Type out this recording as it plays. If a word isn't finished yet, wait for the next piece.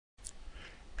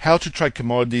How to Trade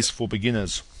Commodities for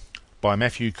Beginners by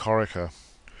Matthew Corica.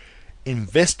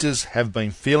 Investors have been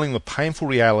feeling the painful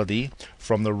reality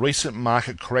from the recent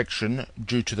market correction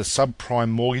due to the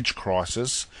subprime mortgage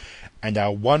crisis and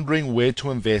are wondering where to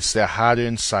invest their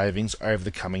hard-earned savings over the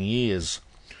coming years.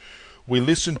 We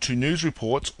listen to news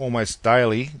reports almost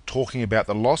daily talking about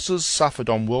the losses suffered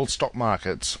on world stock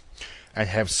markets and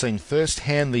have seen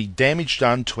firsthand the damage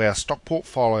done to our stock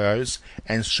portfolios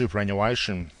and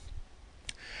superannuation.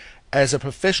 As a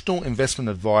professional investment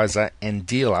advisor and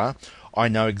dealer, I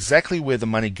know exactly where the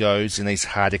money goes in these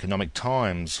hard economic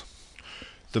times.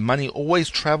 The money always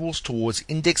travels towards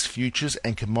index futures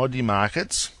and commodity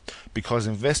markets because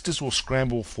investors will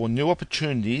scramble for new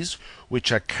opportunities which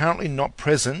are currently not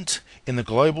present in the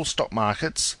global stock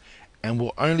markets and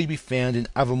will only be found in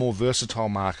other more versatile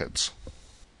markets.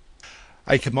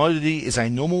 A commodity is a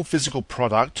normal physical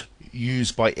product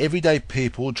used by everyday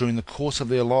people during the course of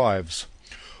their lives,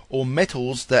 or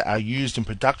metals that are used in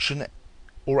production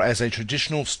or as a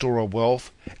traditional store of wealth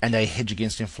and a hedge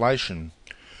against inflation.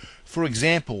 For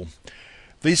example,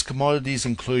 these commodities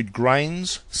include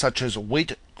grains such as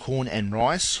wheat, corn and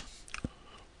rice,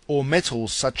 or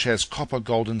metals such as copper,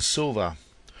 gold and silver.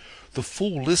 The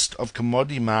full list of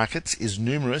commodity markets is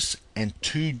numerous and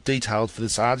too detailed for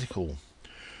this article.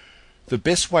 The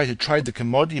best way to trade the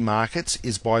commodity markets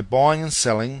is by buying and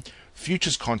selling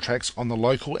futures contracts on the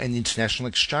local and international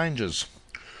exchanges.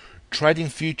 Trading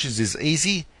futures is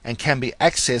easy and can be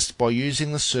accessed by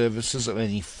using the services of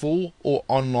any full or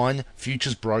online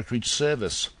futures brokerage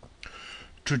service.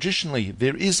 Traditionally,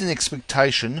 there is an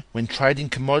expectation when trading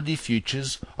commodity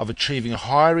futures of achieving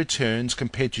higher returns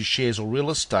compared to shares or real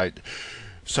estate,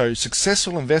 so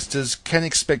successful investors can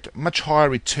expect much higher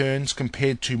returns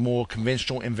compared to more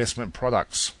conventional investment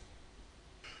products.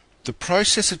 The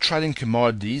process of trading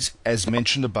commodities, as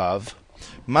mentioned above,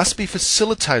 must be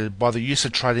facilitated by the use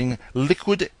of trading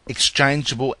liquid,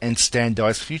 exchangeable and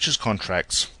standardized futures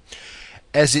contracts,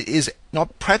 as it is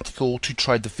not practical to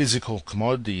trade the physical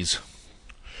commodities.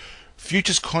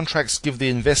 Futures contracts give the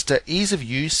investor ease of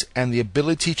use and the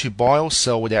ability to buy or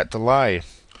sell without delay.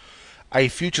 A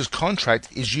futures contract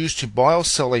is used to buy or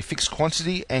sell a fixed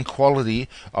quantity and quality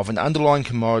of an underlying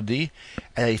commodity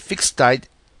at a fixed date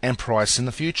and price in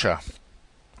the future.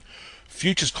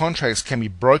 Futures contracts can be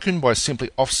broken by simply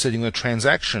offsetting the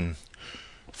transaction.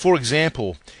 For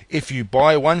example, if you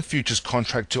buy one futures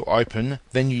contract to open,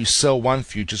 then you sell one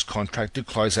futures contract to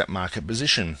close that market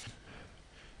position.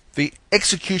 The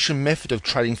execution method of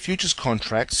trading futures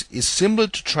contracts is similar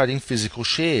to trading physical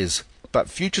shares, but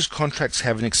futures contracts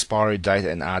have an expiry date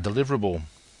and are deliverable.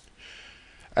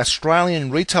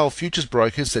 Australian retail futures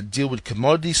brokers that deal with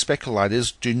commodity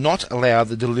speculators do not allow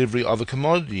the delivery of a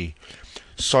commodity,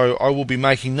 so I will be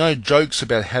making no jokes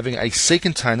about having a sea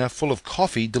container full of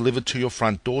coffee delivered to your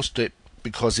front doorstep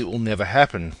because it will never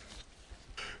happen.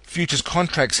 Futures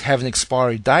contracts have an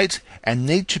expiry date and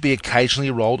need to be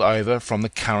occasionally rolled over from the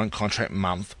current contract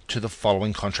month to the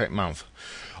following contract month.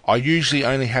 I usually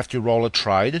only have to roll a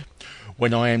trade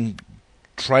when I am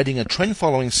trading a trend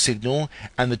following signal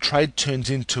and the trade turns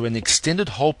into an extended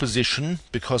hold position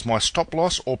because my stop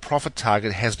loss or profit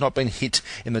target has not been hit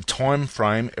in the time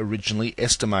frame originally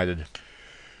estimated.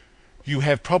 You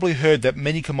have probably heard that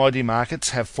many commodity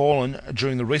markets have fallen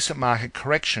during the recent market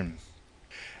correction,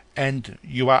 and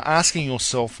you are asking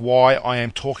yourself why I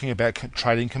am talking about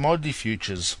trading commodity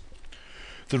futures.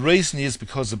 The reason is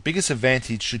because the biggest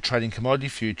advantage to trading commodity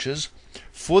futures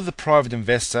for the private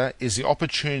investor is the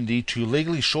opportunity to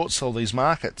legally short sell these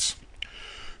markets.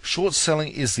 Short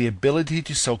selling is the ability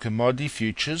to sell commodity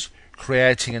futures,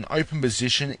 creating an open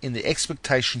position in the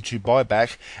expectation to buy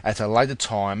back at a later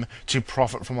time to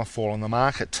profit from a fall in the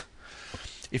market.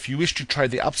 If you wish to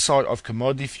trade the upside of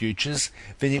commodity futures,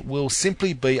 then it will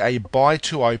simply be a buy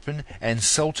to open and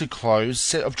sell to close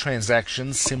set of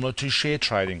transactions similar to share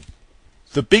trading.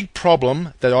 The big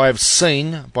problem that I have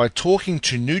seen by talking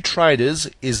to new traders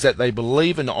is that they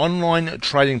believe an online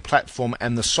trading platform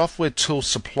and the software tools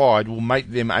supplied will make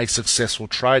them a successful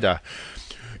trader.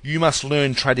 You must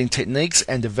learn trading techniques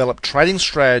and develop trading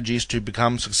strategies to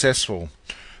become successful.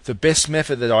 The best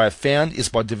method that I have found is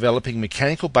by developing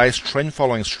mechanical-based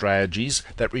trend-following strategies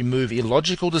that remove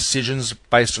illogical decisions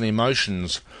based on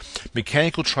emotions.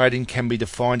 Mechanical trading can be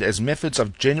defined as methods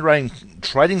of generating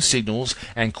trading signals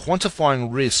and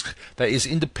quantifying risk that is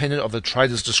independent of the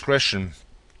trader's discretion.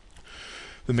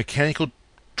 The mechanical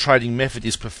trading method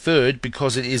is preferred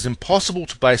because it is impossible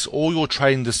to base all your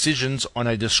trading decisions on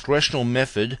a discretional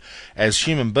method, as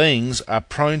human beings are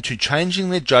prone to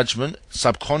changing their judgment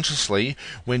subconsciously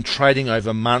when trading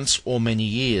over months or many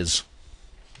years.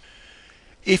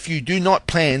 If you do not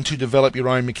plan to develop your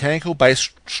own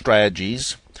mechanical-based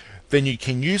strategies, then you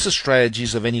can use the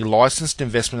strategies of any licensed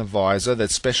investment advisor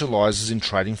that specializes in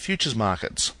trading futures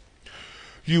markets.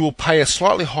 You will pay a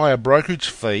slightly higher brokerage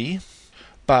fee,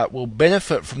 but will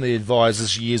benefit from the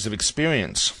advisor's years of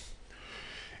experience.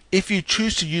 If you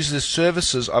choose to use the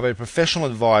services of a professional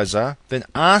advisor, then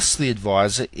ask the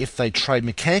advisor if they trade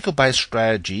mechanical-based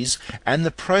strategies and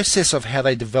the process of how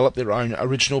they develop their own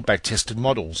original backtested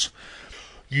models.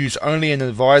 Use only an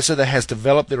advisor that has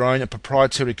developed their own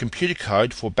proprietary computer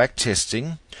code for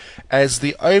backtesting, as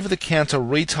the over-the-counter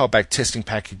retail backtesting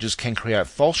packages can create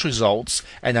false results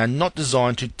and are not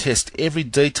designed to test every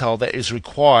detail that is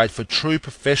required for true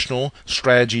professional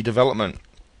strategy development.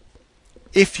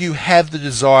 If you have the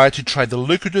desire to trade the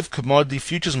lucrative commodity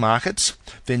futures markets,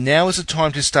 then now is the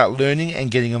time to start learning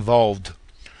and getting involved.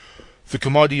 The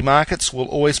commodity markets will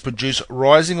always produce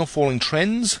rising or falling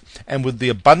trends, and with the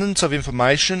abundance of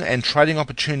information and trading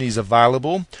opportunities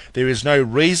available, there is no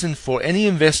reason for any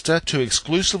investor to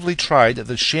exclusively trade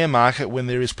the share market when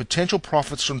there is potential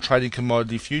profits from trading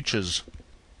commodity futures.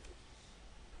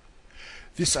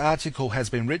 This article has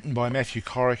been written by Matthew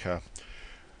Corica.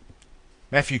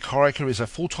 Matthew Corica is a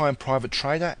full-time private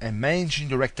trader and managing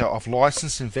director of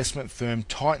licensed investment firm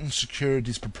Titan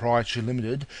Securities Proprietary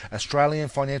Limited, Australian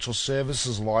Financial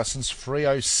Services Licence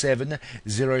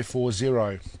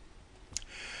 307040.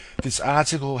 This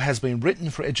article has been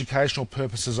written for educational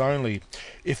purposes only.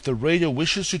 If the reader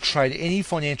wishes to trade any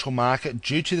financial market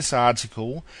due to this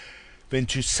article, then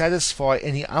to satisfy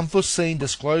any unforeseen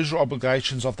disclosure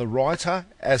obligations of the writer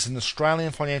as an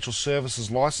Australian Financial Services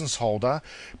licence holder,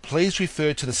 please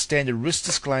refer to the standard risk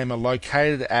disclaimer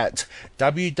located at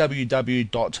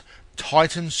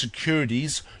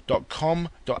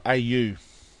www.titansecurities.com.au.